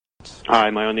Hi,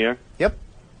 am I on the air? Yep.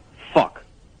 Fuck.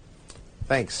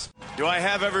 Thanks. Do I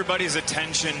have everybody's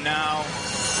attention now?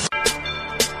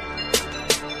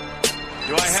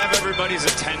 Do I have everybody's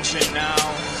attention now?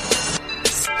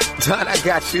 Don, I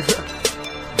got you.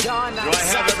 Do I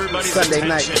have everybody's Sunday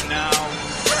attention night. now?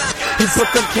 You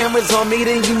put them cameras on me,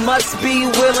 then you must be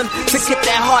willing to get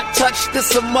that heart touch.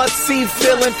 This a must-see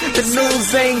feeling. The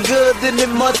news ain't good, then it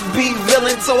must be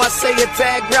villain. So I say a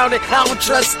tag grounded, I don't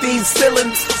trust these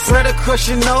ceilings. Spread across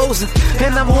your nose,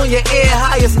 and I'm on your ear,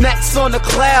 highest necks on the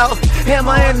cloud.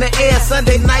 Hammer in the air,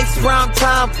 Sunday nights, prime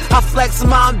time. I flex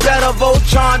my better,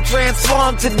 Voltron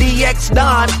transform to DX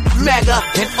Don. Mega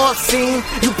and obscene.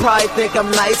 You probably think I'm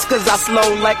nice, cause I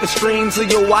slow like a stream to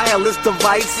your wireless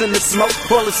device. And the smoke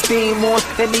full of steam on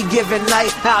any given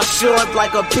night. I'll short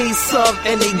like a piece of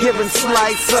any given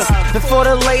slice. And for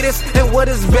the latest and what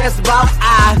is best about,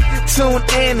 I tune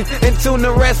in and tune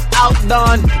the rest out,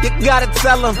 Don. You gotta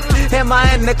tell them, am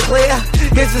I in the clear?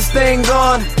 Is this thing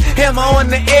on? Am I on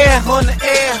the air? On the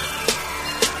air.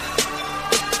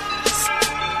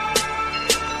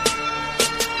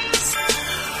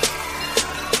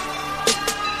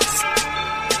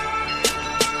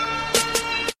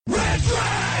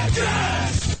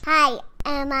 Hi,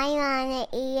 am I on the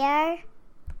air?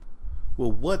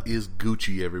 Well, what is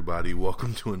Gucci, everybody?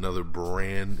 Welcome to another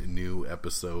brand new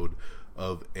episode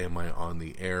of Am I on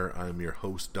the Air? I'm your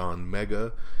host, Don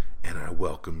Mega, and I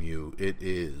welcome you. It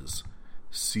is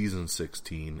Season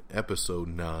 16, Episode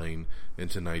 9,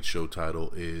 and tonight's show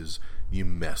title is You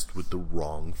Messed with the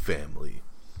Wrong Family.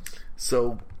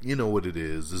 So, you know what it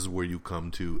is. This is where you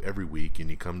come to every week, and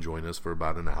you come join us for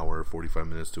about an hour, 45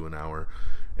 minutes to an hour,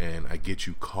 and I get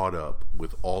you caught up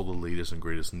with all the latest and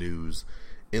greatest news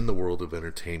in the world of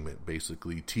entertainment,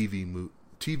 basically TV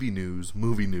news,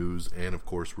 movie news, and of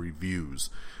course reviews.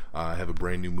 I have a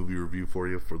brand new movie review for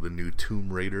you for the new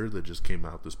Tomb Raider that just came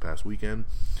out this past weekend,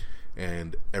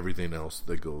 and everything else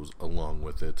that goes along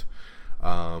with it.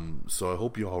 So I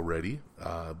hope you're all ready.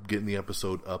 Getting the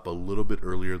episode up a little bit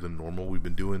earlier than normal. We've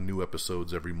been doing new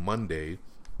episodes every Monday,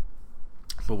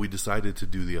 but we decided to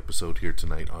do the episode here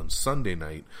tonight on Sunday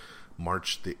night,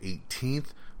 March the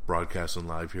 18th, broadcasting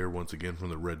live here once again from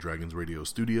the Red Dragons Radio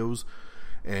Studios.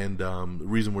 And the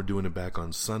reason we're doing it back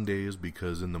on Sunday is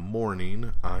because in the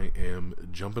morning I am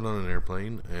jumping on an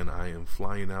airplane and I am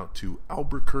flying out to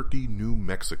Albuquerque, New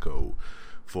Mexico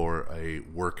for a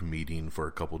work meeting for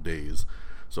a couple days.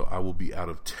 So I will be out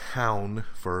of town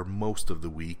for most of the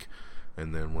week.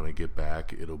 And then when I get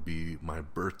back, it'll be my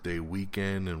birthday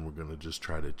weekend, and we're going to just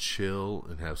try to chill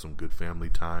and have some good family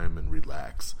time and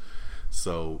relax.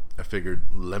 So I figured,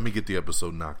 let me get the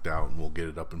episode knocked out, and we'll get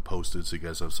it up and posted so you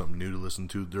guys have something new to listen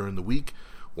to during the week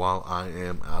while I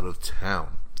am out of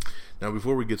town. Now,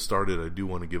 before we get started, I do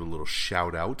want to give a little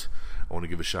shout out. I want to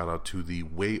give a shout out to the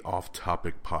Way Off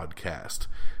Topic podcast.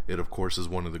 It, of course, is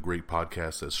one of the great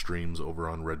podcasts that streams over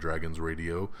on Red Dragons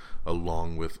Radio,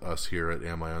 along with us here at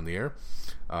Am I on the Air.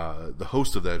 The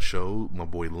host of that show, my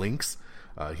boy Lynx,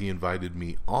 he invited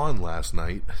me on last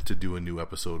night to do a new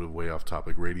episode of Way Off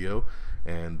Topic Radio,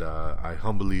 and I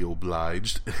humbly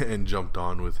obliged and jumped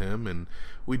on with him, and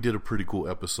we did a pretty cool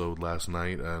episode last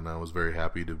night, and I was very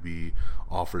happy to be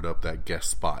offered up that guest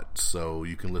spot. So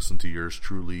you can listen to yours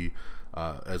truly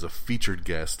as a featured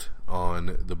guest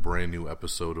on the brand new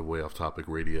episode of Way Off Topic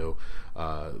Radio.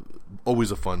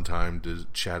 Always a fun time to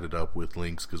chat it up with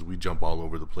Lynx, because we jump all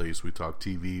over the place. We talk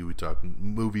TV, we talk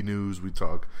movie news, we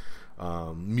talk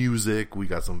music, we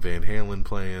got some Van Halen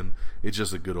playing. It's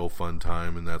just a good old fun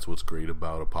time, and that's what's great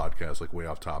about a podcast like Way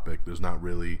Off Topic. There's not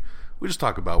really, we just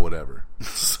talk about whatever.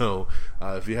 So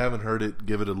if you haven't heard it,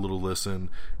 give it a little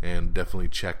listen, and definitely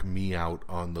check me out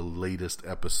on the latest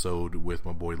episode with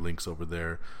my boy Lynx over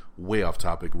there, Way Off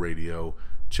Topic Radio.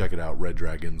 Check it out,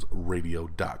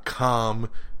 reddragonsradio.com,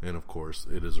 and of course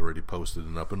it is already posted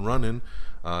and up and running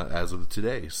as of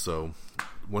today. So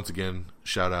once again,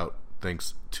 shout out,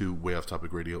 thanks to Way Off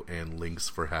Topic Radio and Lynx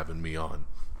for having me on.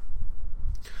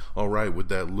 Alright, with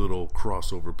that little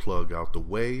crossover plug out the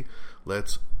way,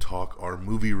 let's talk our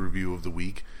movie review of the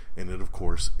week, and it of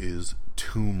course is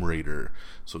Tomb Raider.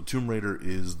 So Tomb Raider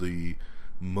is the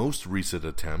most recent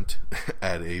attempt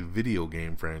at a video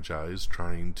game franchise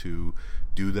trying to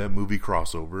do that movie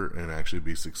crossover and actually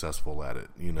be successful at it.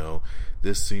 You know,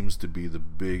 this seems to be the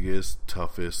biggest,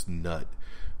 toughest nut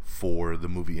for the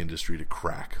movie industry to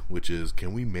crack, which is,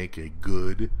 can we make a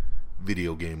good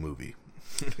video game movie?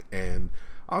 And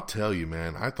I'll tell you,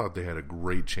 man, I thought they had a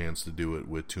great chance to do it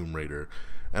with Tomb Raider,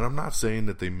 and I'm not saying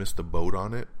that they missed the boat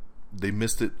on it. They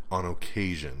missed it on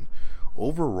occasion.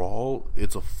 Overall,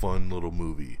 it's a fun little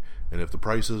movie, and if the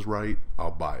price is right,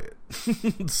 I'll buy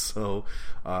it. So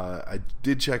I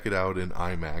did check it out in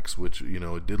IMAX, which,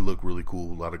 it did look really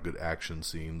cool. A lot of good action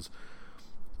scenes.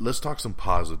 Let's talk some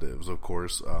positives, of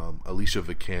course. Alicia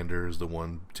Vikander is the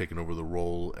one taking over the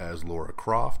role as Lara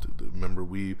Croft. Remember,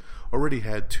 we already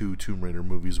had 2 Tomb Raider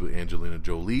movies with Angelina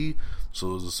Jolie, so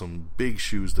those are some big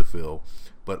shoes to fill.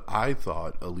 But I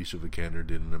thought Alicia Vikander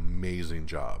did an amazing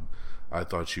job. I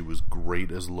thought she was great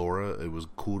as Lara. It was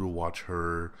cool to watch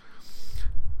her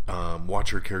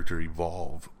character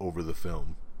evolve over the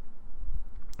film.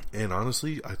 And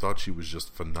honestly, I thought she was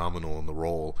just phenomenal in the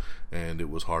role, and it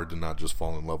was hard to not just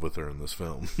fall in love with her in this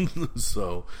film.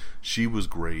 So she was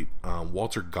great.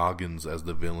 Walter Goggins as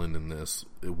the villain in this,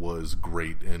 it was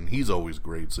great, and he's always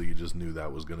great, so you just knew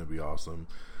that was going to be awesome.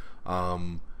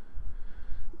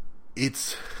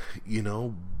 It's,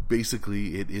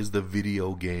 basically it is the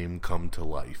video game come to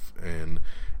life, and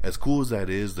as cool as that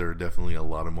is, there are definitely a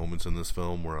lot of moments in this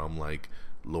film where I'm like,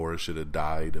 Lara should have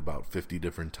died about 50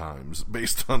 different times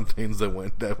based on things that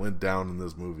went down in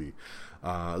this movie.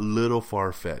 A little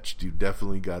far-fetched. You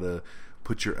definitely gotta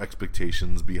put your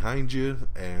expectations behind you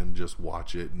and just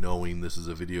watch it knowing this is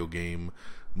a video game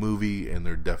movie, and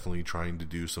they're definitely trying to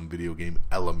do some video game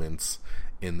elements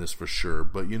in this for sure.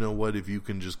 But you know what, if you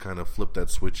can just kind of flip that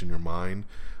switch in your mind,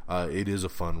 it is a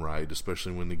fun ride,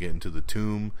 especially when they get into the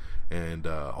tomb and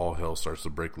all hell starts to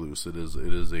break loose. It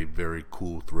is a very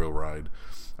cool thrill ride.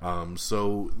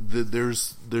 So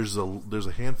there's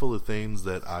a handful of things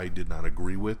that I did not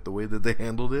agree with the way that they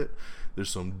handled it. There's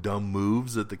some dumb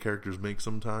moves that the characters make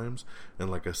sometimes,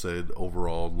 and like I said,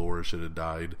 overall, Lara should have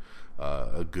died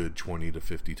a good 20 to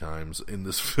 50 times in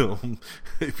this film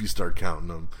if you start counting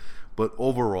them. But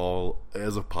overall,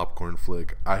 as a popcorn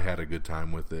flick, I had a good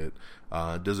time with it.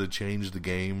 Does it change the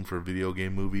game for video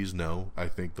game movies? No. I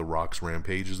think The Rock's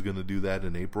Rampage is going to do that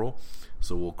in April,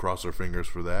 so we'll cross our fingers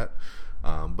for that.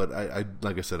 But I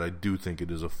like I said, I do think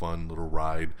it is a fun little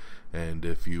ride, and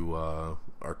if you are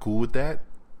cool with that,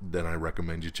 then I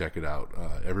recommend you check it out.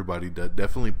 Everybody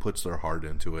definitely puts their heart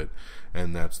into it,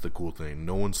 and that's the cool thing.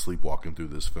 No one's sleepwalking through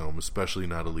this film, especially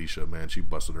not Alicia. Man, she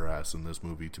busted her ass in this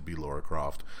movie to be Lara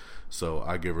Croft, so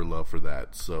I give her love for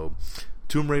that. So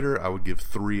Tomb Raider, I would give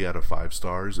 3 out of 5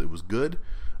 stars. It was good,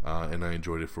 and I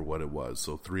enjoyed it for what it was.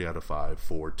 So 3 out of 5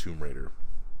 for Tomb Raider.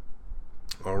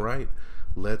 Alright,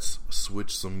 let's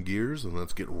switch some gears and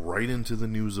let's get right into the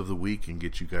news of the week and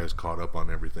get you guys caught up on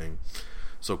everything.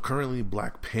 So currently,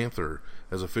 Black Panther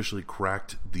has officially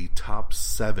cracked the top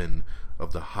 7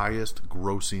 of the highest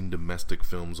grossing domestic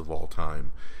films of all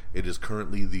time. It is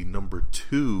currently the number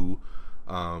 2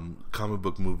 comic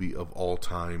book movie of all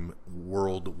time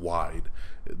worldwide.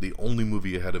 The only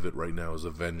movie ahead of it right now is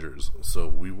Avengers. So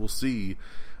we will see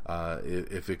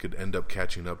if it could end up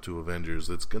catching up to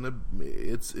Avengers.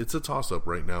 It's a toss-up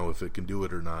right now if it can do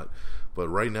it or not. But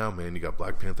right now, man, you got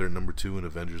Black Panther at number 2 and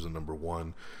Avengers at number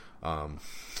 1.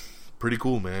 Pretty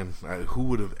cool, man. Who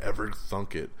would have ever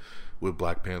thunk it with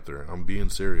Black Panther? I'm being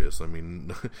serious. I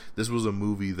mean, this was a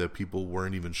movie that people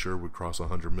weren't even sure would cross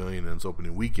 100 million in its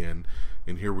opening weekend,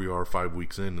 and here we are 5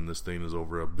 weeks in, and this thing is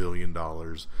over $1 billion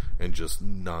and just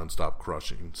non-stop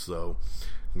crushing. So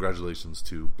congratulations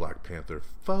to Black Panther.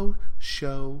 Faux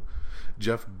show.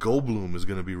 Jeff Goldblum is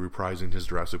going to be reprising his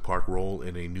Jurassic Park role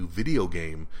in a new video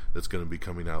game that's going to be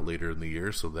coming out later in the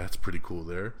year, so that's pretty cool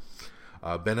there.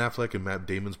 Ben Affleck and Matt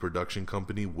Damon's production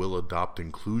company will adopt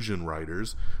inclusion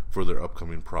writers for their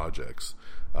upcoming projects.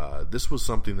 This was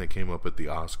something that came up at the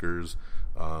Oscars.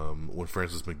 When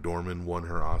Frances McDormand won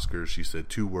her Oscars, she said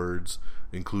 2 words,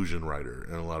 inclusion writer.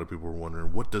 And a lot of people were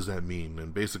wondering, what does that mean?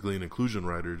 And basically, an inclusion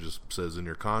writer just says in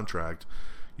your contract,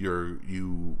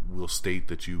 you will state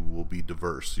that you will be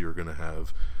diverse. You're going to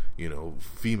have,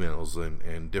 females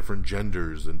and different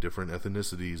genders and different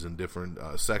ethnicities and different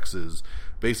sexes.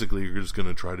 Basically, you're just going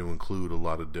to try to include a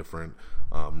lot of different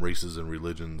races and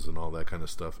religions and all that kind of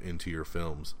stuff into your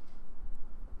films.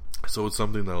 So it's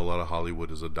something that a lot of Hollywood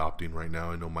is adopting right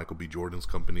now. I know Michael B. Jordan's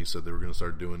company said they were going to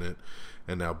start doing it,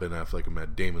 and now Ben Affleck and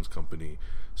Matt Damon's company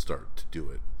start to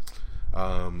do it.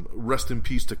 Rest in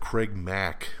peace to Craig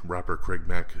Mack, rapper Craig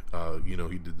Mack. He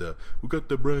did we got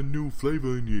the brand new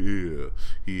flavor in your ear.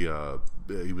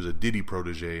 He was a Diddy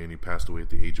protege, and he passed away at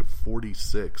the age of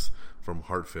 46 from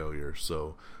heart failure.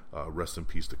 So rest in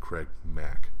peace to Craig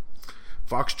Mack.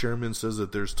 Fox chairman says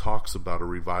that there's talks about a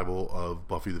revival of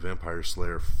Buffy the Vampire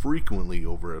Slayer frequently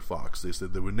over at Fox. They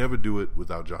said they would never do it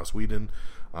without Joss Whedon,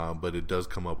 but it does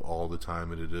come up all the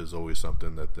time, and it is always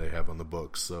something that they have on the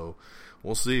books. So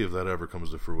we'll see if that ever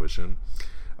comes to fruition.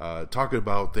 Talking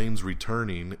about things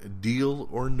returning, Deal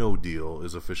or No Deal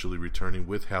is officially returning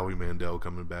with Howie Mandel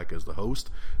coming back as the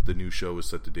host. The new show is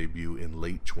set to debut in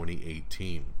late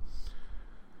 2018.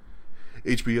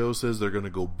 HBO says they're going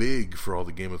to go big for all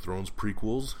the Game of Thrones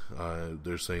prequels.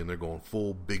 They're saying they're going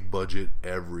full, big budget,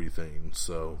 everything.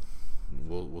 So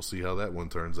we'll see how that one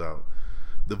turns out.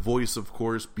 The Voice, of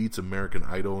course, beats American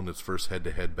Idol in its first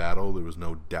head-to-head battle. There was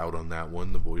no doubt on that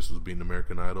one. The Voice was beating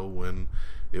American Idol when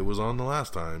it was on the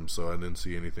last time, so I didn't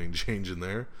see anything changing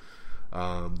there.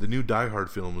 The new Die Hard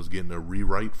film is getting a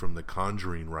rewrite from the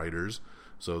Conjuring writers,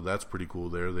 so that's pretty cool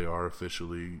there. They are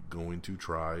officially going to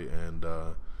try and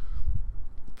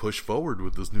push forward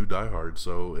with this new Die Hard.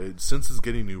 So since it's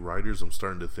getting new writers, I'm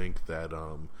starting to think that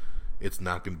it's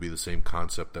not going to be the same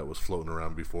concept that was floating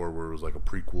around before, where it was like a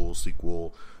prequel,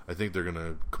 sequel. I think they're going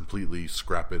to completely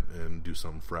scrap it and do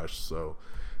something fresh. So,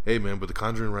 hey man, but the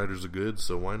Conjuring writers are good,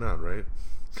 so why not, right?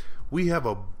 We have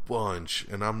a bunch,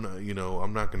 and I'm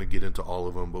not going to get into all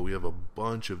of them, but we have a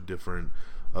bunch of different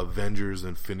Avengers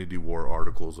Infinity War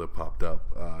articles that popped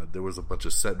up. There was a bunch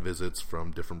of set visits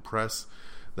from different press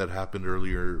that happened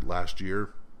earlier last year,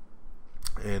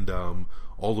 and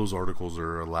all those articles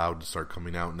are allowed to start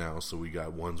coming out now. So we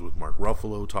got ones with Mark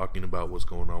Ruffalo talking about what's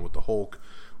going on with the Hulk.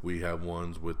 We have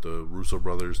ones with the Russo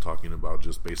brothers talking about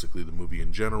just basically the movie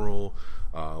in general.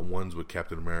 Ones with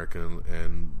Captain America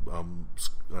and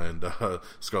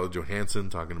Scarlett Johansson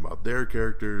talking about their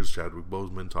characters. Chadwick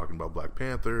Boseman talking about Black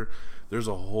Panther. There's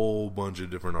a whole bunch of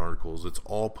different articles. It's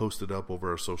all posted up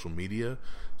over our social media,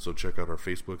 so check out our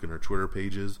Facebook and our Twitter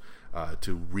pages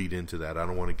to read into that. I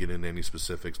don't want to get into any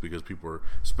specifics because people are,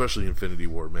 especially Infinity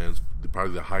War, man, it's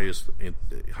probably the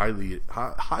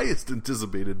highest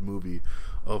anticipated movie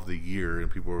of the year,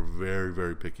 and people are very,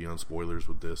 very picky on spoilers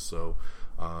with this. So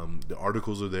the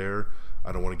articles are there.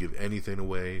 I don't want to give anything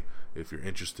away. If you're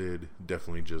interested,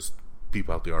 definitely just peep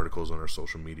out the articles on our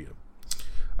social media.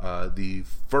 The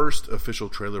first official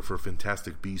trailer for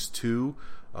Fantastic Beasts 2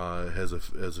 has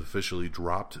officially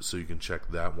dropped, so you can check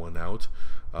that one out.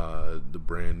 The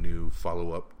brand new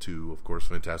follow-up to, of course,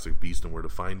 Fantastic Beasts and Where to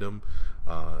Find Them.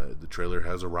 The trailer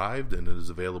has arrived and it is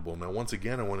available. Now, once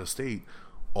again, I want to state,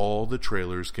 all the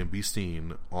trailers can be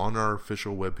seen on our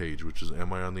official webpage, which is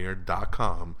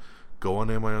amiontheair.com. Go on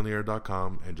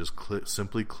amiontheair.com and just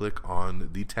simply click on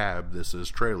the tab that says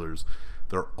trailers.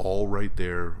 They're all right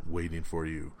there waiting for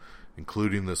you,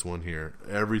 including this one here.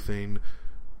 Everything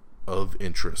of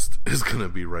interest is going to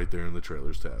be right there in the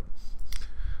trailers tab.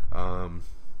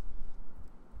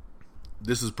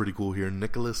 This is pretty cool here.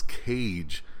 Nicolas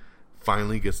Cage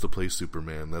finally gets to play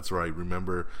Superman. That's right.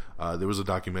 Remember, there was a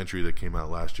documentary that came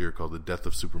out last year called The Death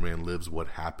of Superman Lives, What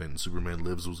Happened. Superman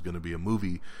Lives was going to be a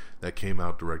movie that came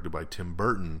out directed by Tim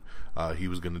Burton. He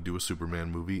was going to do a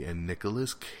Superman movie, and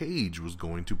Nicolas Cage was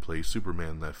going to play Superman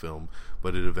in that film,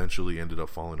 but it eventually ended up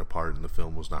falling apart and the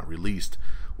film was not released.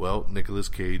 Well, Nicolas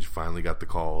Cage finally got the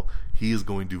call. He is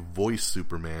going to voice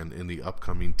Superman in the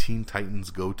upcoming Teen Titans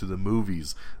Go to the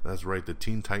Movies. That's right, the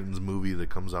Teen Titans movie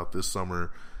that comes out this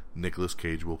summer. Nicolas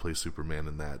Cage will play Superman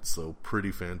in that, so pretty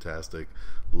fantastic.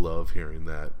 Love hearing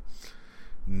that.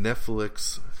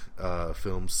 Netflix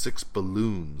film Six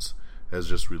Balloons has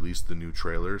just released the new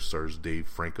trailer. Stars Dave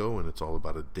Franco, and it's all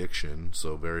about addiction,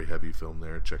 so very heavy film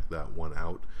there. Check that one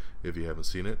out if you haven't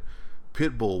seen it.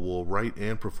 Pitbull will write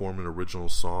and perform an original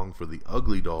song for the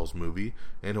Ugly Dolls movie,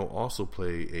 and he'll also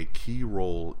play a key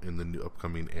role in the new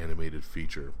upcoming animated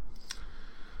feature.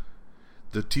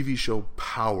 The TV show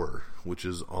Power, which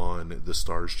is on the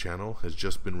Starz channel, has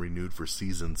just been renewed for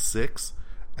Season 6,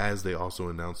 as they also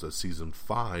announced that Season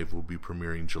 5 will be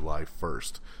premiering July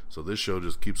 1st. So this show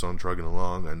just keeps on trucking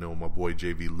along. I know my boy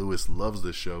JV Lewis loves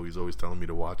this show. He's always telling me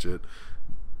to watch it.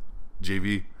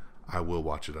 JV, I will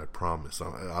watch it, I promise.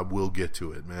 I will get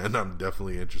to it, man. I'm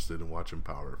definitely interested in watching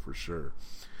Power for sure.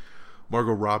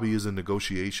 Margot Robbie is in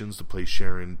negotiations to play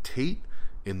Sharon Tate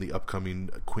in the upcoming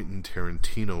Quentin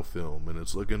Tarantino film, and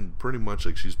it's looking pretty much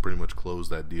like she's pretty much closed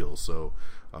that deal. So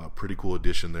pretty cool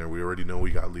addition there. We already know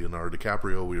we got Leonardo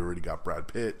DiCaprio, we already got Brad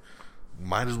Pitt.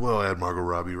 Might as well add Margot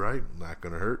Robbie, right? Not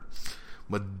gonna hurt.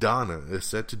 Madonna is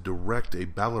set to direct a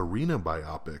ballerina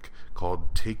biopic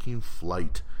called Taking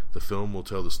Flight. The film will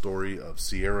tell the story of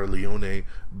Sierra Leone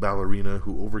ballerina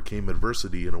who overcame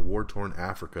adversity in a war-torn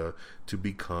Africa to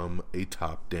become a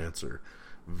top dancer.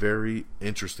 Very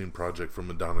interesting project for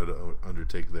Madonna to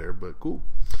undertake there, but cool.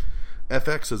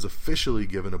 FX has officially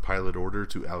given a pilot order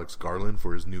to Alex Garland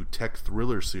for his new tech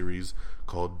thriller series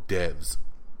called Devs.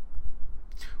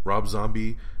 Rob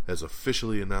Zombie has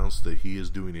officially announced that he is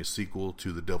doing a sequel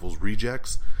to The Devil's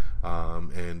Rejects,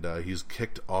 and he's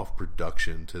kicked off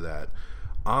production to that.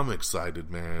 I'm excited,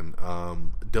 man.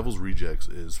 Devil's Rejects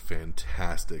is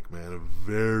fantastic, man. A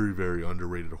very, very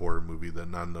underrated horror movie that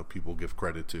not enough people give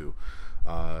credit to.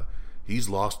 He's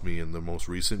lost me in the most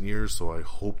recent years, so I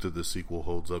hope that the sequel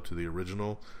holds up to the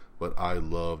original. But I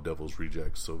love Devil's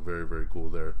Rejects, so very, very cool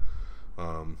there.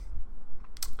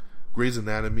 Grey's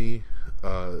Anatomy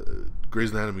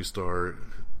star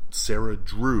Sarah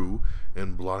Drew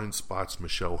and Blind Spot's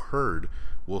Michelle Hurd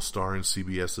will star in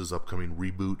CBS's upcoming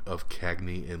reboot of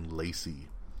Cagney and Lacey.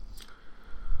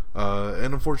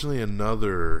 And unfortunately,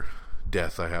 another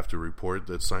death I have to report,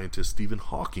 that scientist Stephen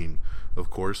Hawking, of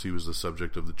course, he was the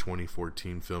subject of the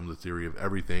 2014 film The Theory of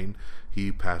Everything.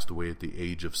 He passed away at the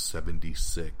age of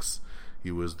 76.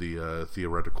 He was the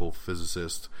theoretical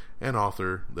physicist and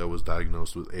author that was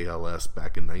diagnosed with ALS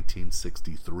back in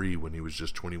 1963 when he was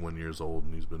just 21 years old,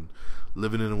 and he's been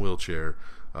living in a wheelchair.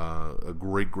 A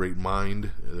great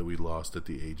mind that we lost at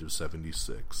the age of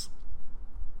 76.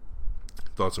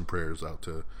 Thoughts and prayers out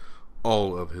to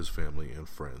all of his family and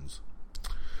friends.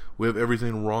 We have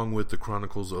everything wrong with the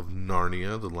Chronicles of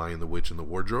Narnia, The Lion, the Witch, and the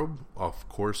Wardrobe. Of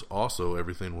course, also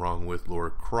everything wrong with Lara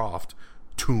Croft,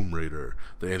 Tomb Raider,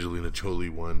 the Angelina Jolie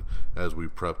one, as we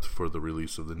prepped for the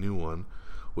release of the new one.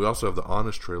 We also have the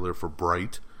Honest trailer for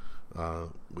Bright,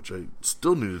 which I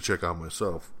still need to check out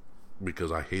myself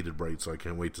because I hated Bright, so I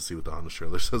can't wait to see what the Honest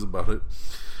trailer says about it.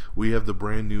 We have the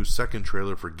brand new second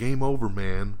trailer for Game Over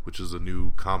Man, which is a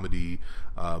new comedy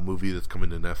movie that's coming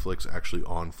to Netflix actually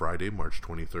on Friday, March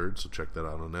 23rd, so check that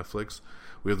out on Netflix.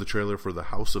 We have the trailer for The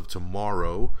House of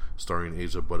Tomorrow, starring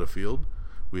Asa Butterfield.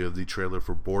 We have the trailer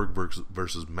for Borg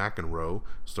versus McEnroe,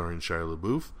 starring Shia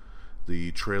LaBeouf.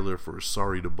 The trailer for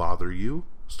Sorry to Bother You,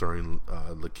 starring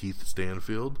Lakeith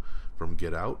Stanfield from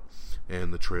Get Out.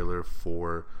 And the trailer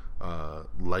for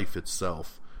Life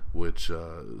Itself, which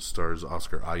stars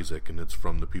Oscar Isaac, and it's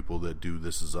from the people that do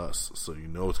This Is Us, so you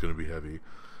know it's going to be heavy.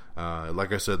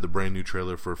 Like I said, the brand new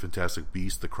trailer for Fantastic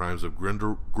Beasts, The Crimes of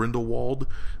Grindelwald,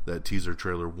 that teaser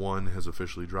trailer 1 has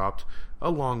officially dropped,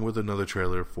 along with another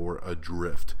trailer for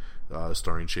Adrift,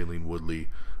 starring Shailene Woodley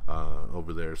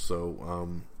over there.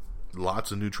 So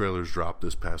lots of new trailers dropped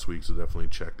this past week, so definitely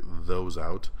check those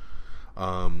out.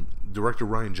 Director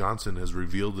Rian Johnson has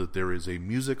revealed that there is a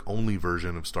music-only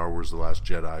version of Star Wars The Last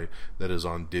Jedi that is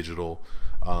on digital.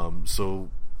 So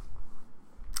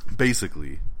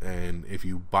basically, and if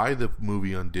you buy the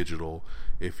movie on digital,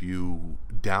 if you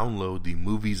download the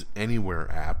Movies Anywhere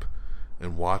app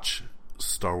and watch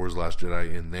Star Wars Last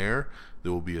Jedi in there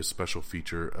will be a special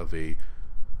feature of a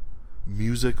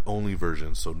music-only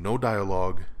version. So no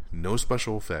dialogue, no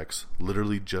special effects,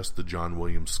 literally just the John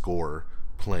Williams score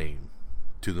playing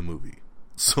to the movie.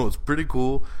 So it's pretty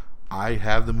cool. I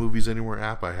have the Movies Anywhere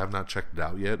app. I have not checked it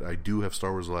out yet. I do have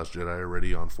Star Wars The Last Jedi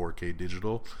already on 4K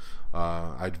digital.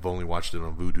 I've only watched it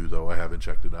on Vudu, though. I haven't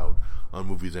checked it out on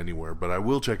Movies Anywhere. But I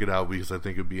will check it out because I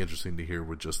think it would be interesting to hear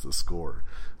with just the score.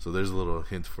 So there's a little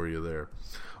hint for you there.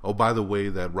 Oh, by the way,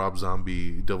 that Rob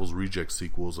Zombie Devil's Rejects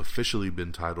sequel has officially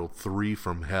been titled 3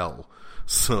 from Hell.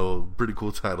 So pretty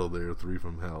cool title there, 3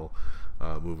 from Hell.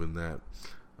 Moving that.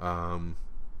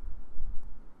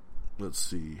 Let's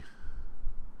see.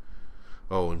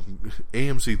 Oh, and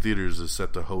AMC Theaters is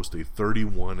set to host a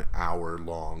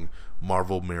 31-hour-long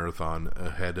Marvel marathon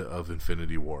ahead of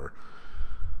Infinity War.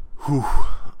 Whew.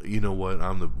 You know what?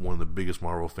 I'm one of the biggest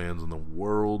Marvel fans in the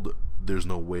world. There's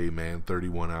no way, man.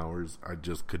 31 hours. I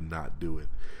just could not do it.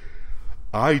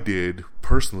 I did,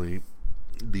 personally,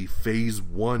 the Phase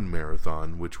 1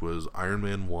 marathon, which was Iron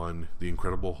Man 1, The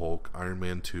Incredible Hulk, Iron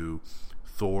Man 2,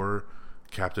 Thor,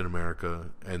 Captain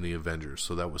America, and the Avengers.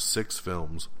 So that was 6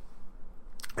 films.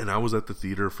 And I was at the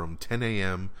theater from 10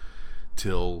 a.m.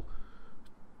 till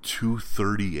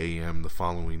 2:30 a.m. the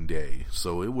following day.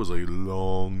 So it was a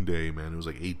long day, man. It was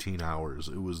like 18 hours.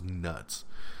 It was nuts.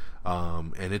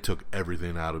 And it took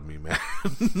everything out of me, man.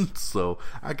 So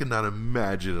I cannot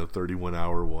imagine a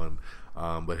 31-hour one.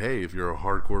 But hey, if you're a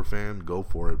hardcore fan, go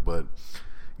for it. But,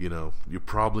 you know, you're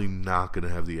probably not going to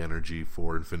have the energy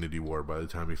for Infinity War by the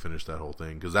time you finish that whole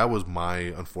thing. Because that was my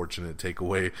unfortunate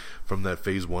takeaway from that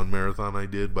Phase 1 marathon I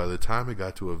did. By the time I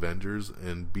got to Avengers,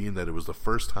 and being that it was the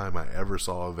first time I ever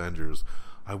saw Avengers,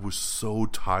 I was so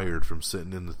tired from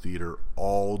sitting in the theater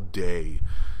all day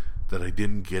that I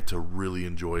didn't get to really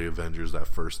enjoy Avengers that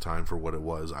first time for what it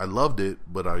was. I loved it,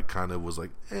 but I kind of was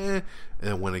like, eh. And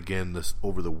I went again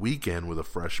over the weekend with a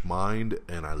fresh mind,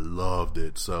 and I loved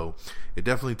it. So it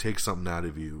definitely takes something out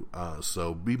of you.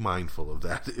 So be mindful of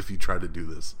that if you try to do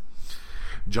this.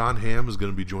 Jon Hamm is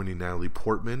going to be joining Natalie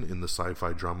Portman in the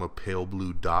sci-fi drama Pale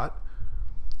Blue Dot.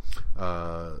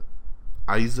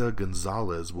 Eiza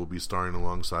Gonzalez will be starring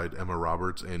alongside Emma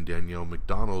Roberts and Danielle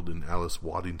McDonald in Alice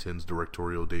Waddington's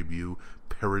directorial debut,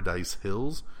 Paradise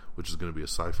Hills, which is going to be a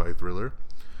sci-fi thriller.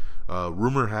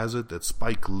 Rumor has it that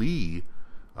Spike Lee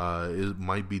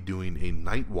might be doing a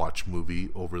Night Watch movie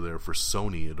over there for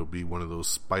Sony. It'll be one of those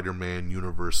Spider-Man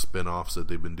universe spin-offs that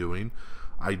they've been doing.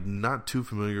 I'm not too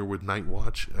familiar with Night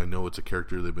Watch. I know it's a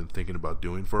character they've been thinking about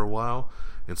doing for a while,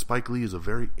 and Spike Lee is a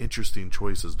very interesting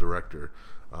choice as director.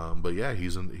 But yeah,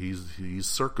 he's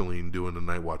circling doing a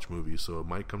Night Watch movie, so it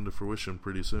might come to fruition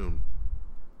pretty soon.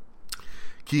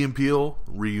 Key and Peele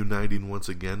reuniting once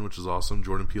again, which is awesome.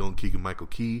 Jordan Peele and Keegan-Michael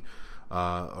Key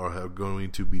are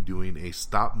going to be doing a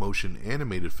stop-motion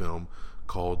animated film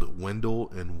called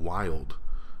Wendell and Wild.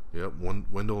 Yep,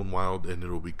 Wendell and Wild, and it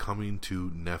will be coming to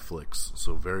Netflix.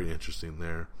 So very interesting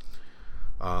there.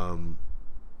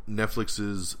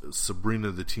 Netflix's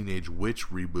Sabrina the Teenage Witch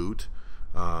reboot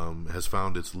has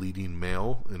found its leading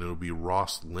male, and it'll be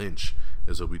Ross Lynch,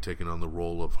 as he'll be taking on the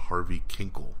role of Harvey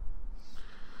Kinkle.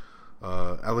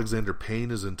 Alexander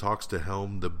Payne is in talks to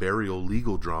helm the Burial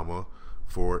legal drama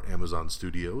for Amazon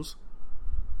Studios.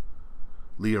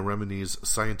 Leah Remini's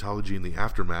Scientology in the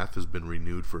Aftermath has been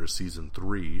renewed for a season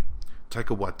 3.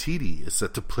 Taika Waititi is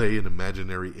set to play an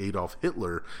imaginary Adolf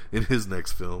Hitler in his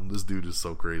next film. This dude is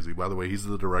so crazy. By the way, he's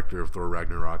the director of Thor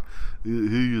Ragnarok.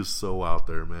 He is so out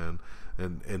there, man.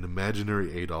 An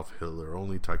imaginary Adolf Hitler.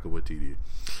 Only Taika Waititi.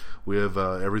 We have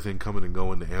everything coming and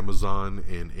going to Amazon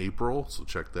in April, so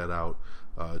check that out.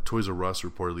 Toys R Us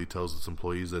reportedly tells its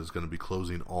employees that it's going to be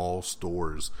closing all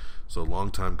stores. So a long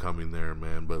time coming there,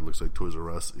 man, but it looks like Toys R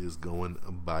Us is going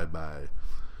bye-bye.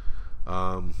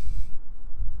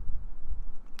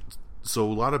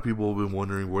 So a lot of people have been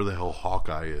wondering where the hell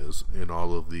Hawkeye is in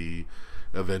all of the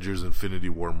Avengers Infinity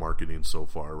War marketing so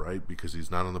far, right? Because he's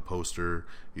not on the poster,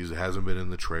 he hasn't been in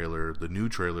the trailer. The new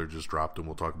trailer just dropped, and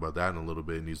we'll talk about that in a little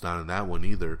bit, and he's not in that one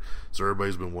either. So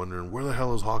everybody's been wondering, where the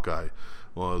hell is Hawkeye?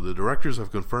 Well, the directors have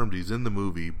confirmed he's in the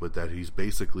movie, but that he's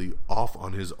basically off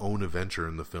on his own adventure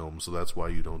in the film, so that's why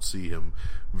you don't see him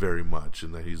very much,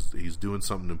 and that he's doing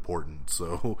something important.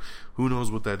 So who knows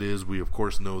what that is? We of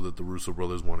course know that the Russo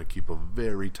brothers want to keep a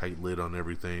very tight lid on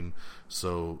everything,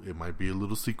 so it might be a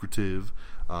little secretive.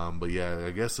 But yeah,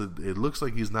 I guess it looks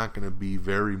like he's not going to be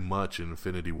very much in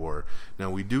Infinity War.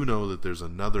 Now, we do know that there's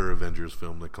another Avengers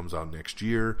film that comes out next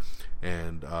year,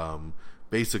 and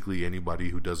basically anybody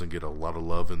who doesn't get a lot of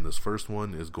love in this first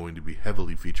one is going to be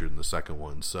heavily featured in the second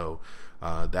one. So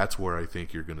that's where I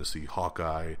think you're going to see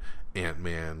Hawkeye,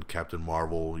 Ant-Man, Captain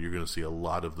Marvel. You're going to see a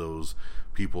lot of those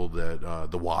people that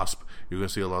the Wasp. You're going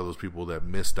to see a lot of those people that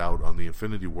missed out on the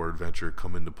Infinity War adventure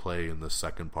come into play in the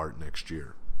second part next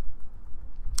year.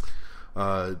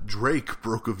 Drake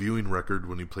broke a viewing record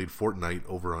when he played Fortnite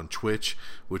over on Twitch,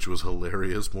 which was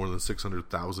hilarious. More than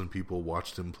 600,000 people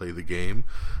watched him play the game,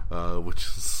 which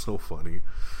is so funny.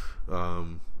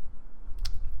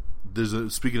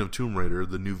 Speaking of Tomb Raider,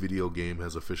 the new video game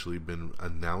has officially been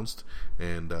announced,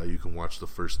 and you can watch the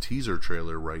first teaser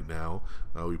trailer right now.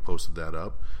 We posted that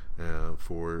up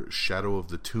for Shadow of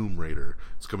the Tomb Raider.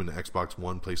 It's coming to Xbox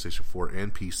One, PlayStation 4,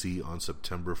 and PC on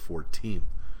September 14th.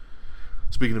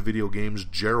 Speaking of video games,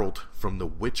 Geralt from The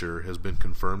Witcher has been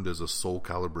confirmed as a Soul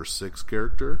Calibur 6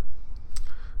 character.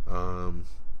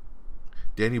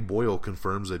 Danny Boyle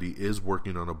confirms that he is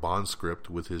working on a Bond script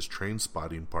with his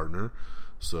Trainspotting partner.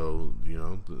 So, you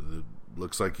know, it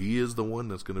looks like he is the one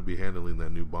that's going to be handling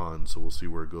that new Bond. So we'll see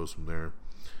where it goes from there.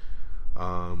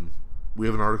 We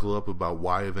have an article up about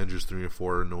why Avengers 3 and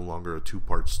 4 are no longer a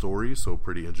two-part story. So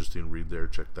pretty interesting read there.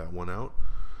 Check that one out.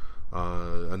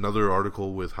 Another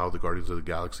article with how the Guardians of the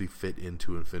Galaxy fit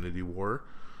into Infinity War,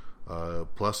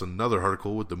 plus another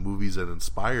article with the movies that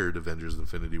inspired Avengers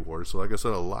Infinity War. So like I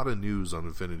said, a lot of news on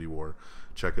Infinity War.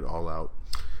 Check it all out.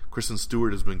 Kristen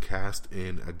Stewart has been cast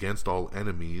in Against All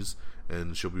Enemies,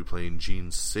 and she'll be playing Jean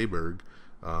Seberg,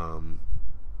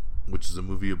 which is a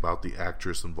movie about the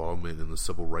actress' involvement in the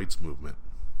civil rights movement.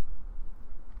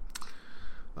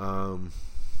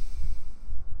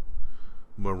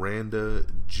 Miranda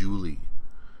Julie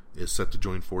is set to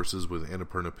join forces with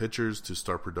Annapurna Pictures to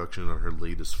start production on her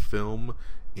latest film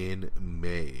in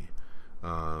May.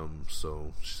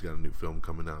 So she's got a new film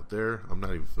coming out there. I'm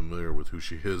not even familiar with who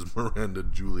she is, Miranda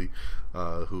Julie,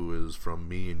 who is from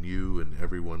Me and You and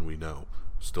Everyone We Know.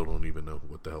 Still don't even know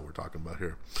what the hell we're talking about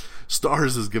here.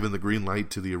 Starz has given the green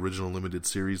light to the original limited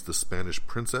series The Spanish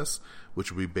Princess,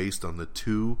 which will be based on the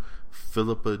 2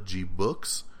 Philippa G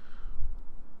books.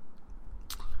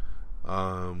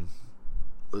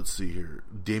 Let's see here.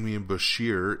 Damian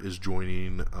Bashir is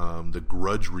joining the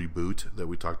Grudge reboot that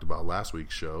we talked about last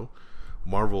week's show.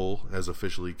 Marvel has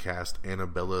officially cast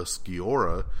Annabella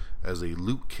Sciorra as a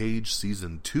Luke Cage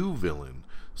Season 2 villain.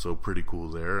 So pretty cool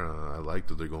there. I like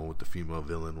that they're going with the female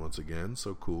villain once again.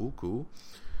 So cool.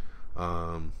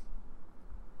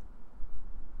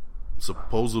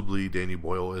 Supposedly, Danny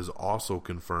Boyle is also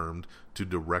confirmed to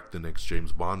direct the next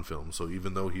James Bond film. So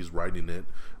even though he's writing it,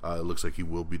 it looks like he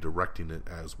will be directing it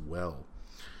as well.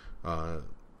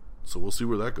 So we'll see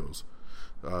where that goes.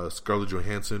 Scarlett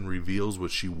Johansson reveals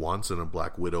what she wants in a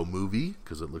Black Widow movie,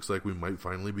 because it looks like we might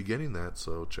finally be getting that,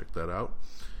 so check that out.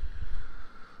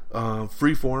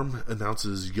 Freeform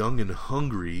announces Young and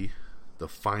Hungry, the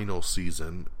final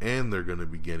season, and they're going to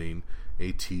be getting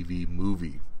a TV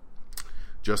movie.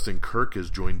 Justin Kirk has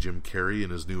joined Jim Carrey in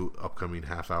his new upcoming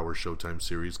half-hour Showtime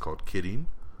series called Kidding.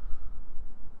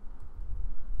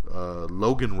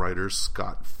 Logan writer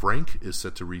Scott Frank is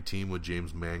set to reteam with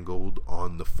James Mangold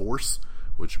on The Force,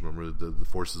 which, remember, the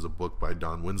Force is a book by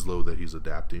Don Winslow that he's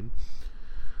adapting.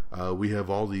 We have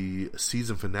all the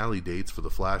season finale dates for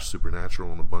The Flash,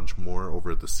 Supernatural, and a bunch more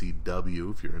over at the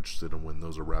CW, if you're interested in when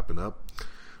those are wrapping up.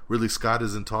 Ridley Scott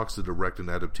is in talks to direct an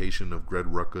adaptation of Greg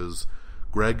Rucka's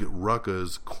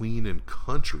Queen and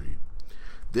Country.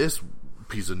 This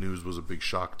piece of news was a big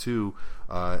shock too,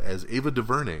 as Ava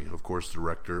DuVernay, of course,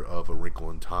 director of A Wrinkle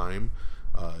in Time,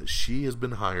 she has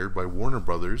been hired by Warner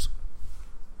Brothers,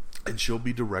 and she'll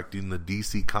be directing the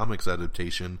DC Comics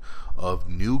adaptation of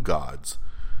New Gods.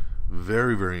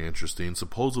 Very, very interesting.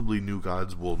 Supposedly New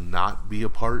Gods will not be a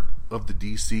part of the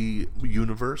DC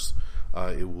universe.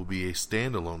 It will be a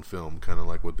standalone film, kind of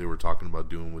like what they were talking about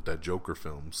doing with that Joker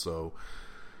film. So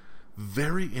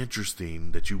very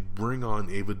interesting that you bring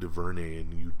on Ava DuVernay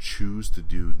and you choose to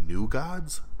do New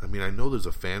Gods. I mean, I know there's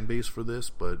a fan base for this,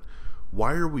 but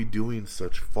why are we doing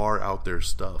such far out there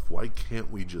stuff? Why can't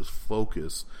we just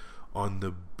focus on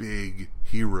the big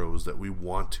heroes that we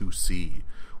want to see?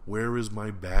 Where is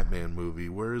my Batman movie?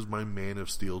 Where is my Man of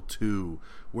Steel 2?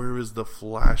 Where is the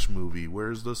Flash movie?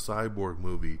 Where is the Cyborg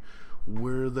movie?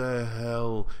 Where the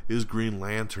hell is Green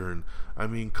Lantern? I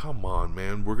mean, come on,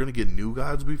 man. We're going to get New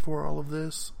Gods before all of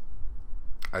this?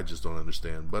 I just don't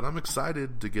understand. But I'm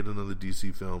excited to get another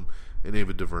DC film, and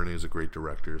Ava DuVernay is a great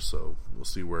director, so we'll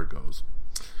see where it goes.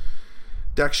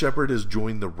 Dax Shepard has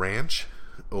joined The Ranch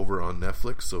over on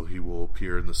Netflix, so he will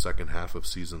appear in the second half of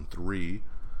Season 3.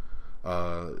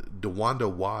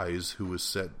 DeWanda Wise, who was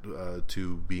set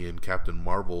to be in Captain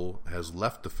Marvel, has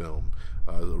left the film.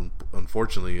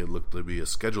 Unfortunately, it looked to be a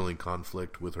scheduling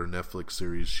conflict with her Netflix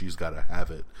series She's Gotta Have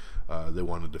It. They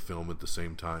wanted to film at the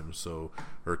same time, so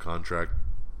her contract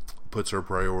puts her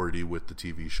priority with the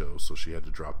TV show, so she had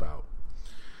to drop out.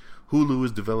 Hulu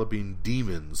is developing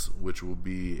Demons, which will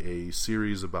be a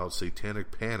series about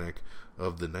satanic panic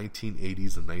of the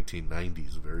 1980s and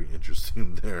 1990s. Very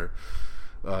interesting there.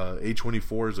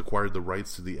 A24 has acquired the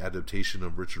rights to the adaptation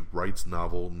of Richard Wright's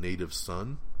novel Native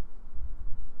Son.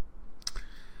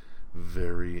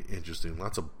 Very interesting.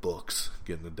 Lots of books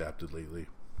getting adapted lately.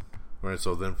 Alright,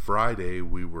 so then Friday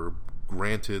we were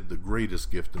granted the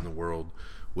greatest gift in the world,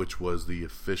 which was the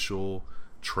official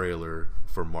trailer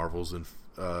for Marvel's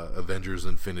Avengers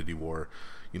Infinity War.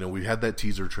 You know, we had that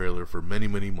teaser trailer for many,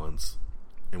 many months,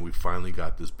 and we finally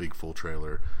got this big full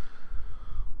trailer.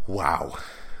 Wow.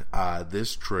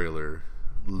 This trailer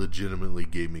legitimately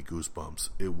gave me goosebumps.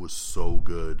 It was so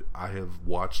good. I have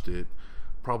watched it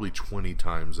probably 20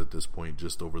 times at this point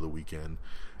just over the weekend,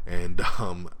 and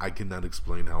I cannot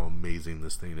explain how amazing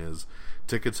this thing is.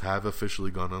 Tickets have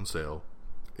officially gone on sale.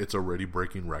 It's already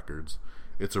breaking records.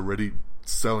 It's already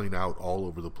selling out all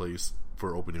over the place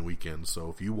for opening weekend. So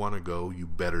if you want to go, you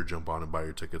better jump on and buy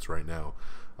your tickets right now.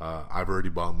 I've already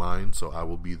bought mine, so I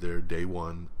will be there day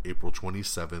one, April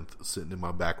 27th, sitting in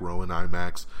my back row in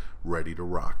IMAX, ready to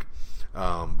rock.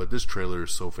 But this trailer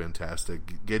is so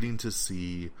fantastic. Getting to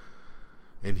see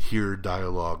and hear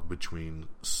dialogue between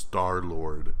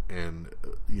Star-Lord and,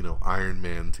 Iron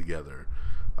Man together.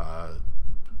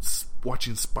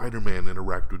 Watching Spider-Man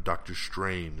interact with Doctor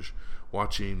Strange.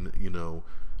 Watching,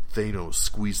 Thanos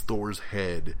squeeze Thor's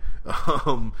head.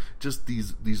 Just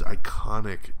these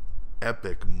iconic,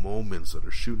 epic moments that are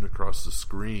shooting across the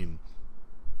screen.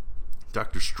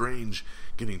 Doctor Strange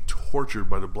getting tortured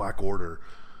by the Black Order.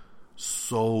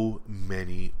 So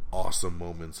many awesome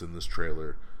moments in this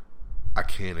trailer. I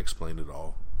can't explain it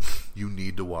all. You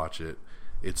need to watch it.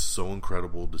 It's so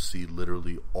incredible to see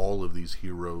literally all of these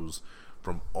heroes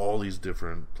from all these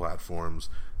different platforms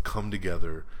come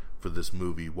together for this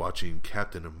movie. Watching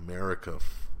Captain America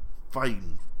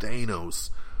fighting Thanos.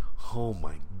 Oh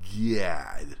my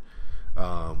god.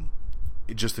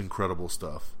 Just incredible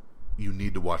stuff. you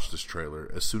need to watch this trailer.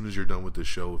 As soon as you're done with this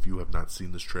show, if you have not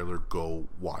seen this trailer, go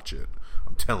watch it.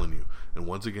 I'm telling you. And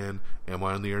once again,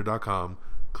 amiontheair.com,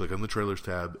 click on the trailers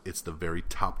tab. It's the very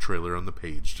top trailer on the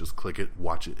page. Just click it,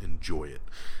 watch it, enjoy it.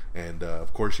 And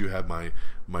of course, you have my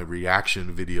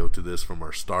reaction video to this from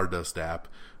our Stardust app.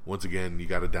 Once again, you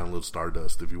got to download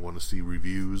Stardust if you want to see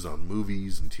reviews on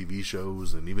movies and TV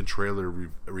shows and even trailer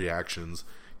reactions.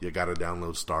 You got to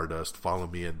download Stardust. Follow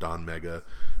me at Don Mega.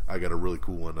 I got a really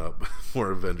cool one up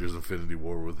for Avengers Infinity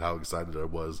War with how excited I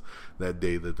was that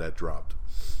day that dropped.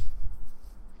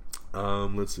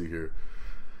 Let's see here.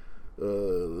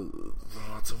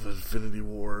 Lots of Infinity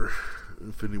War.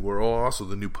 Oh, also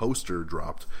the new poster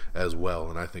dropped as well,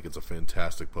 and I think it's a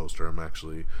fantastic poster. I'm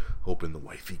actually hoping the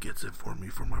wifey gets it for me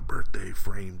for my birthday,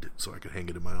 framed so I can hang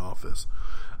it in my office.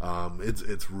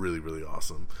 It's really, really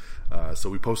awesome.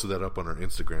 So we posted that up on our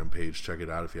Instagram page. Check it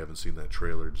out if you haven't seen that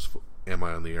trailer. Just Am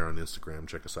I on the Air on Instagram?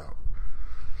 Check us out.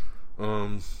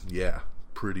 Yeah,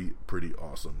 pretty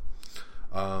awesome.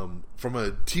 From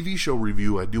a TV show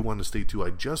review, I do want to state too, I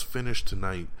just finished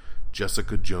tonight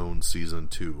Jessica Jones Season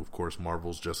 2. Of course,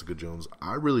 Marvel's Jessica Jones.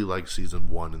 I really like Season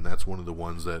 1, and that's one of the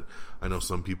ones that I know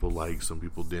some people liked, some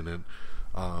people didn't,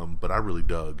 but I really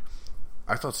dug.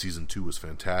 I thought Season 2 was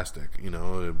fantastic. We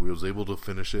was able to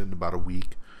finish it in about a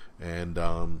week, and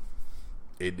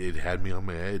it had me on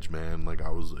my edge, man. Like, I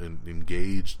was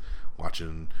engaged,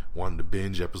 wanting to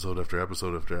binge episode after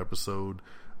episode after episode.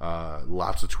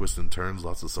 Lots of twists and turns,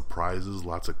 lots of surprises,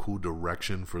 lots of cool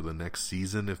direction for the next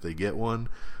season if they get one.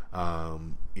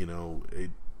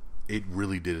 It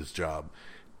really did its job.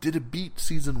 Did it beat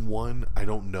Season 1? I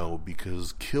don't know,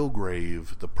 because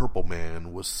Kilgrave, the Purple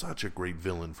Man, was such a great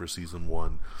villain for Season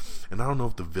 1. And I don't know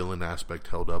if the villain aspect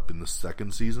held up in the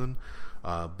second season,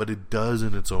 but it does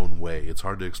in its own way. It's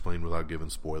hard to explain without giving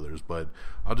spoilers, but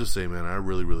I'll just say, man, I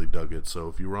really, really dug it. So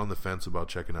if you were on the fence about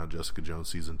checking out Jessica Jones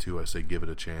Season 2, I say give it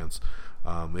a chance.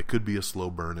 It could be a slow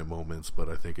burn at moments, but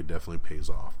I think it definitely pays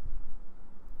off.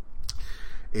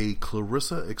 A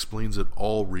Clarissa Explains It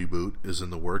All reboot is in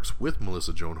the works with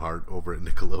Melissa Joan Hart over at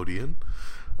Nickelodeon.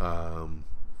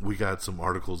 We got some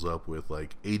articles up with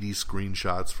like 80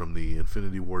 screenshots from the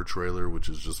Infinity War trailer, which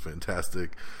is just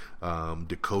fantastic.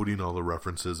 Decoding all the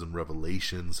references and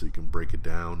revelations so you can break it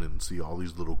down and see all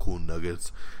these little cool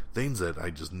nuggets. Things that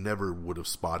I just never would have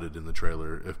spotted in the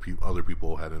trailer if other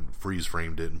people hadn't freeze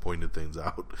framed it and pointed things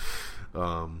out.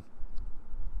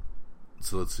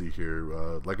 So let's see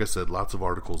here. Like I said, lots of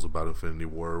articles about Infinity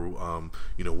War.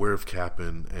 Where have Cap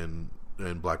and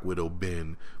Black Widow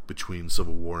been between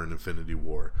Civil War and Infinity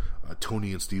War?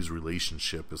 Tony and Steve's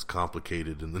relationship is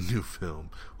complicated in the new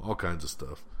film. All kinds of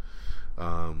stuff.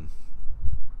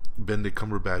 Benedict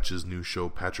Cumberbatch's new show,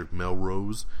 Patrick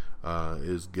Melrose,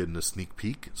 is getting a sneak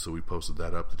peek, so we posted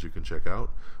that up that you can check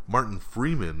out. Martin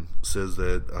Freeman says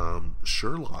that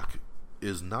Sherlock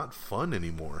is not fun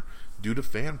anymore due to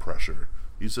fan pressure.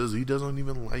 He says he doesn't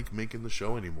even like making the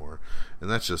show anymore, and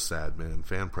that's just sad, man.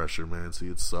 Fan pressure, man. See,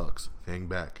 it sucks. Hang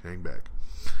back.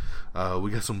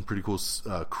 We got some pretty cool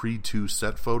Creed 2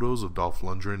 set photos of Dolph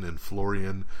Lundgren and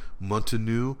Florian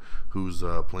Munteanu, who's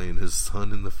playing his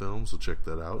son in the film, so check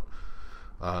that out.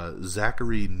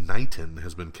 Zachary Knighton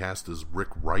has been cast as Rick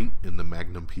Wright in the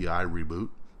Magnum P.I. reboot.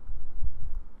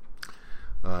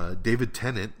 David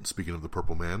Tennant, speaking of the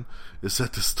Purple Man, is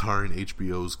set to star in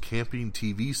HBO's Camping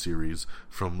TV series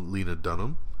from Lena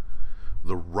Dunham.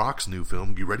 The Rock's new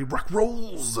film, get ready, rock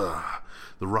rolls! The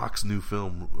Rock's new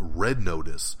film, Red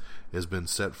Notice, has been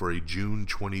set for a June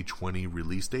 2020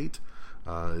 release date.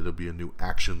 It'll be a new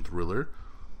action thriller,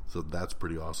 so that's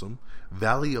pretty awesome.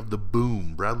 Valley of the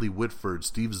Boom, Bradley Whitford,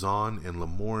 Steve Zahn, and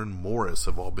Lamorne Morris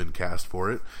have all been cast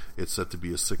for it. It's set to be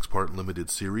a 6-part limited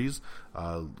series.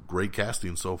 Great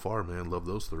casting so far, man. Love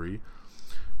those three.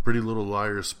 Pretty Little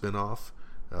Liars spinoff.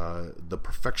 The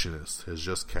Perfectionist has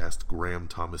just cast Graham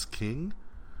Thomas King.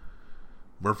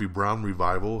 Murphy Brown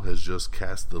Revival has just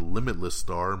cast the Limitless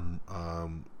star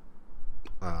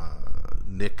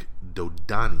Nick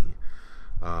Dodani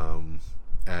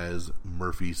as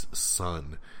Murphy's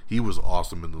son. He was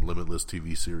awesome in the Limitless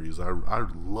TV series. I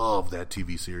love that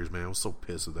TV series, man. I was so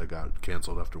pissed that got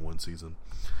canceled after one season.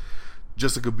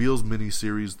 Jessica Biel's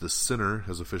miniseries The Sinner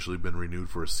has officially been renewed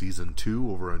for a season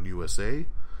 2 over on USA.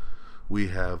 We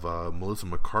have Melissa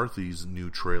McCarthy's new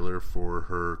trailer for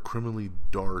her criminally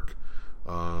dark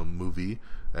movie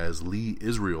as Lee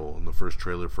Israel in the first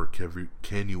trailer for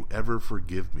Can You Ever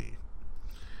Forgive Me?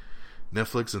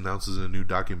 Netflix announces a new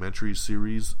documentary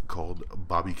series called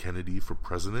Bobby Kennedy for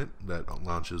President that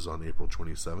launches on April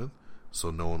 27th.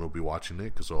 so no one will be watching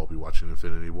it because they'll all be watching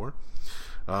Infinity War.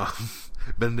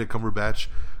 Benedict Cumberbatch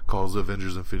calls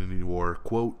Avengers Infinity War,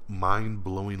 quote,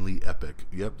 mind-blowingly epic.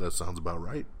 Yep, that sounds about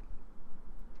right.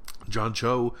 John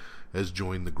Cho has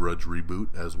joined the Grudge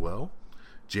reboot as well.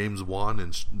 James Wan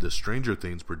and the Stranger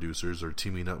Things producers are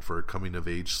teaming up for a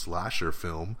coming-of-age slasher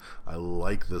film. I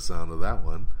like the sound of that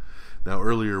one. Now,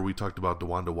 earlier we talked about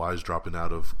DeWanda Wise dropping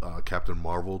out of Captain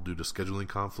Marvel due to scheduling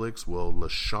conflicts. Well,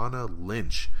 Lashana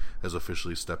Lynch has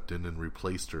officially stepped in and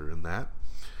replaced her in that.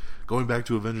 Going back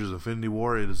to Avengers Infinity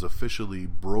War, it has officially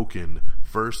broken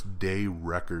first-day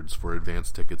records for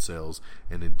advanced ticket sales,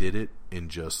 and it did it in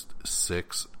just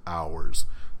 6 hours.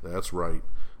 That's right.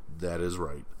 That is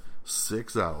right.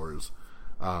 6 hours.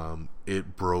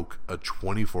 It broke a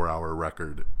 24-hour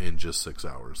record in just 6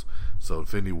 hours. So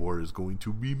Infinity War is going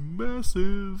to be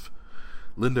massive.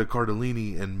 Linda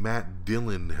Cardellini and Matt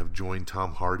Dillon have joined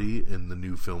Tom Hardy in the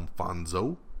new film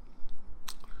Fonzo.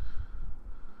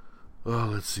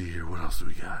 Oh, let's see here. What else do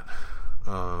we got?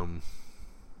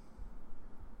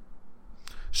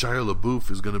 Shia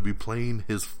LaBeouf is going to be playing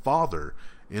his father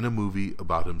in a movie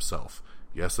about himself.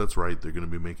 Yes, that's right. They're going to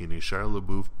be making a Shia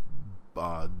LaBeouf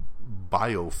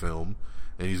biofilm,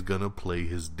 and he's going to play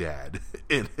his dad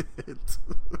in it.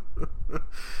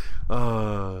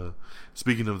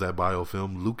 Speaking of that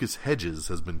biofilm, Lucas Hedges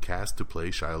has been cast to play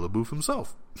Shia LaBeouf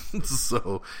himself.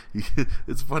 So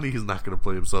it's funny he's not going to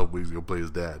play himself, but he's going to play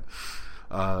his dad.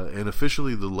 And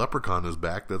officially the Leprechaun is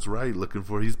back. That's right.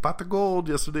 He's pot to gold.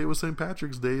 Yesterday was St.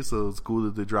 Patrick's Day, so it's cool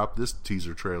that they dropped this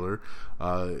teaser trailer.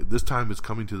 This time it's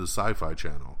coming to the Sci-Fi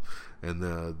Channel. And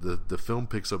the film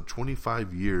picks up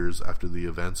 25 years after the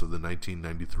events of the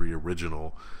 1993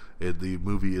 original. The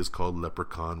movie is called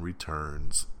Leprechaun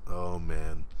Returns. Oh,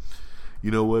 man. You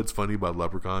know what's funny about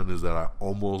Leprechaun is that I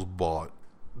almost bought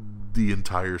the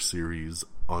entire series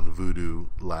on Vudu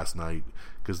last night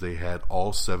because they had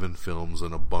all 7 films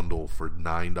in a bundle for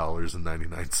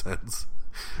 $9.99.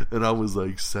 And I was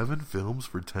like, 7 films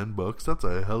for $10? That's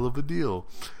a hell of a deal.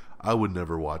 I would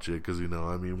never watch it because,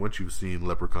 once you've seen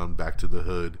Leprechaun Back to the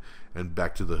Hood and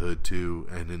Back to the Hood 2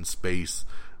 and In Space,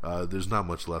 there's not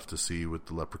much left to see with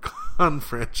the Leprechaun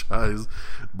franchise.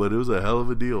 But it was a hell of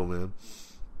a deal, man.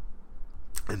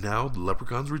 And now the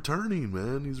Leprechaun's returning,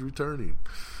 man. He's returning.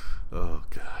 Oh,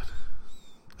 God.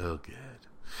 Oh, God.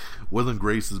 Will and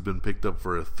Grace has been picked up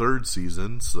for a 3rd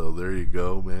season, so there you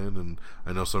go, man. And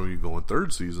I know some of you going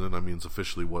 3rd season. It's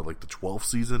officially, the 12th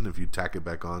season if you tack it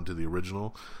back on to the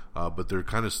original. But they're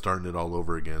kind of starting it all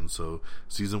over again. So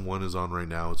season 1 is on right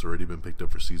now. It's already been picked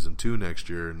up for season 2 next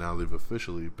year, and now they've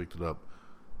officially picked it up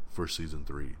for season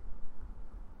 3.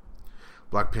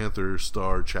 Black Panther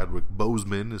star Chadwick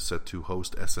Boseman is set to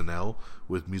host SNL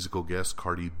with musical guest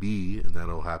Cardi B, and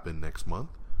that'll happen next month.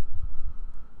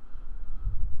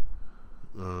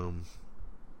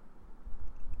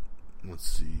 Let's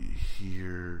see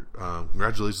here.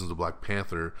 Congratulations to Black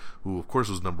Panther, who of course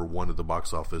was number 1 at the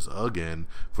box office again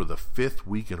for the 5th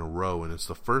week in a row, and it's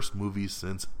the first movie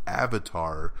since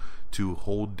Avatar to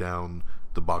hold down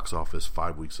the box office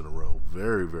 5 weeks in a row.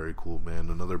 Very, very cool, man.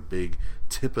 Another big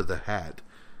tip of the hat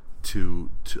to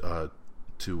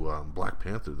Black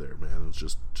Panther there, man.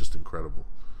 It's just incredible.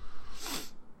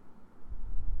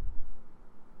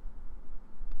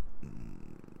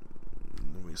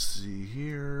 Let me see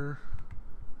here.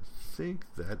 I think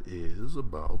that is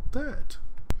about that.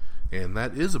 And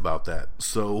that is about that.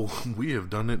 So we have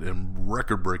done it in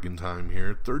record-breaking time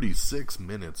here. 36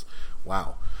 minutes.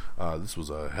 Wow. This was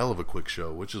a hell of a quick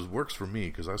show, which works for me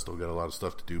because I still got a lot of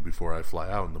stuff to do before I fly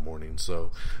out in the morning.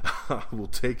 So we'll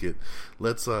take it.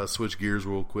 Let's switch gears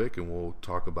real quick and we'll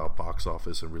talk about box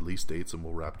office and release dates, and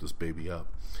we'll wrap this baby up.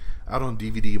 Out on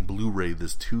DVD and Blu-ray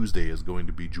this Tuesday is going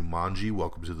to be Jumanji,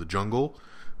 Welcome to the Jungle,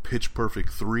 Pitch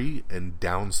Perfect 3, and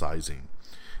Downsizing.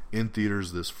 In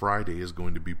theaters this Friday is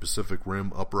going to be Pacific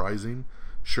Rim Uprising,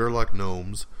 Sherlock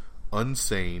Gnomes,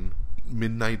 Unsane,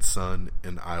 Midnight Sun,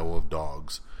 and Isle of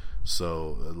Dogs.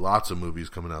 So lots of movies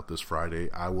coming out this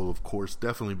Friday. I will, of course,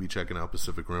 definitely be checking out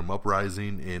Pacific Rim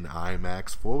Uprising in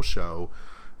IMAX full show,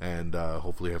 and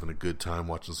hopefully having a good time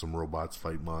watching some robots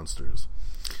fight monsters.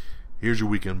 Here's your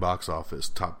weekend box office.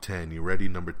 Top 10. You ready?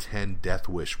 Number 10, Death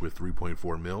Wish with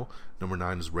 3.4 mil. Number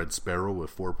 9 is Red Sparrow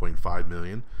with 4.5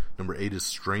 million. Number 8 is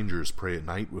Strangers Pray at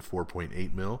Night with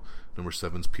 4.8 mil. Number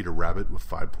 7 is Peter Rabbit with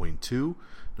 5.2.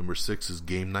 Number 6 is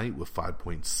Game Night with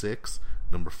 5.6.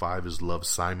 Number 5 is Love,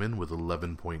 Simon with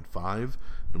 11.5.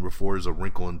 Number 4 is A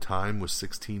Wrinkle in Time with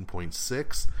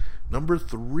 16.6. Number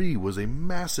 3 was a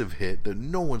massive hit that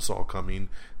no one saw coming.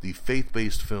 The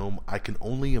faith-based film I Can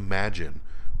Only Imagine,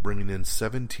 bringing in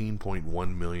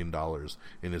 $17.1 million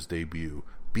in its debut.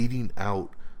 beating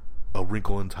out A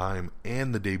Wrinkle in Time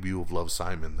and the debut of Love,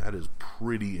 Simon. That is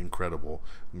pretty incredible.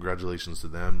 Congratulations to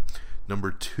them.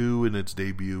 Number 2 in its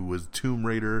debut was Tomb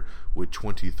Raider with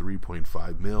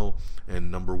 23.5 mil.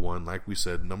 And number 1, like we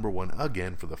said, number 1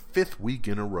 again for the 5th week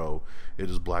in a row, it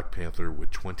is Black Panther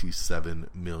with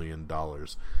 $27 million.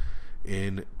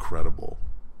 Incredible.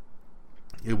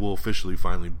 It will officially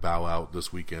finally bow out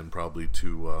this weekend, probably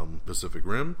to Pacific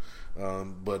Rim.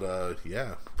 But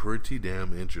yeah, pretty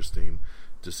damn interesting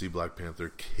to see Black Panther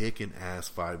kicking ass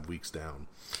 5 weeks down.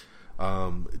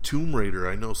 Tomb Raider,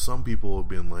 I know some people have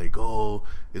been like, oh,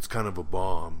 it's kind of a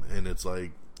bomb. And it's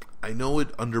like, I know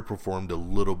it underperformed a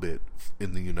little bit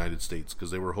in the United States because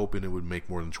they were hoping it would make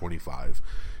more than 25.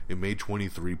 It made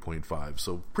 23.5,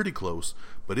 so pretty close,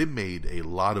 but it made a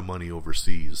lot of money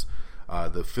overseas.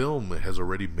 The film has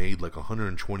already made like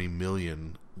 120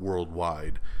 million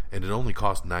worldwide, and it only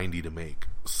cost 90 to make.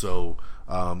 So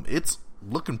it's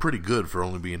looking pretty good for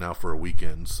only being out for a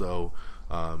weekend. So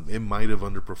it might have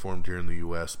underperformed here in the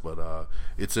U.S., but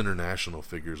its international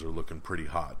figures are looking pretty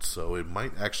hot. So it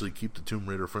might actually keep the Tomb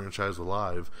Raider franchise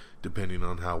alive, depending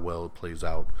on how well it plays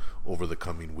out over the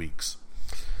coming weeks.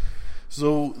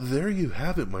 So there you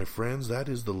have it, my friends. That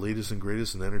is the latest and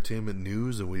greatest in entertainment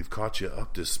news, and we've caught you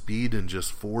up to speed in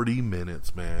just 40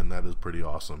 minutes, man. That is pretty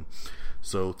awesome.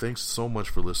 So thanks so much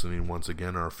for listening once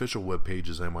again. Our official webpage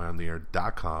is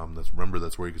amiontheair.com. That's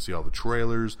where you can see all the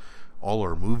trailers, all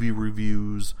our movie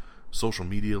reviews, social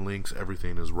media links.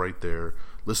 Everything is right there.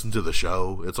 Listen to the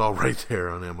show. It's all right there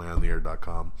on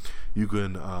amiontheair.com. You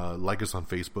can like us on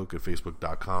Facebook at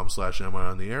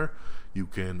facebook.com/amiontheair. You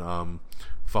can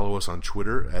follow us on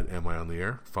Twitter at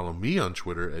amiontheair. Follow me on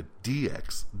Twitter at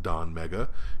DXDonMega.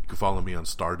 You can follow me on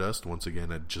Stardust, once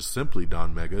again, at just simply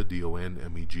Don Mega,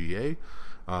 DONMEGA.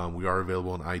 We are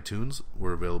available on iTunes.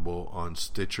 We're available on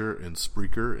Stitcher and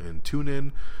Spreaker and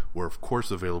TuneIn. We're, of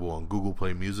course, available on Google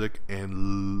Play Music,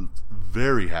 and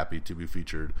very happy to be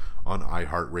featured on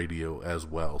iHeartRadio as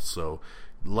well. So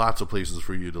lots of places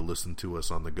for you to listen to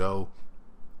us on the go.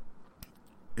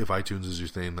 If iTunes is your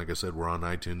thing, like I said, we're on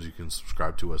iTunes. You can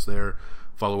subscribe to us there.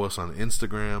 Follow us on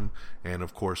Instagram, and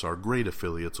of course our great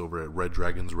affiliates over at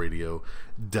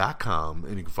reddragonsradio.com,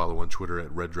 and you can follow on Twitter at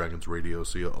reddragonsradio,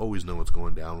 so you'll always know what's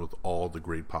going down with all the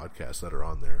great podcasts that are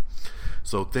on there.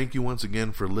 So thank you once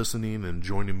again for listening and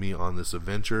joining me on this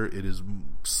adventure. It is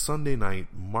Sunday night,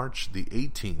 March the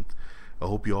 18th. I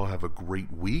hope you all have a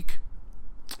great week.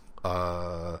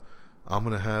 I'm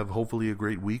going to have hopefully a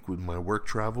great week with my work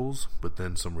travels, but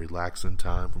then some relaxing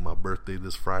time for my birthday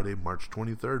this Friday, March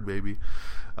 23rd, baby.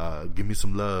 Give me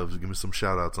some loves. Give me some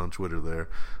shout outs on Twitter there.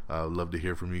 Love to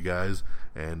hear from you guys.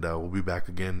 And we'll be back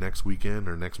again next weekend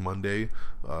or next Monday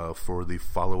for the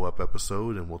follow-up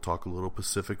episode, and we'll talk a little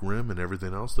Pacific Rim and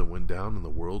everything else that went down in the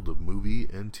world of movie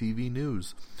and TV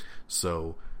news.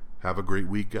 So have a great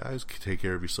week, guys. Take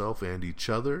care of yourself and each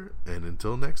other. And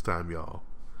until next time, y'all.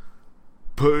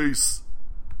 Peace.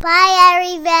 Bye,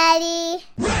 everybody.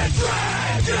 Red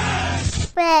Dragon!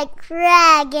 Red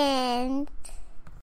Dragon.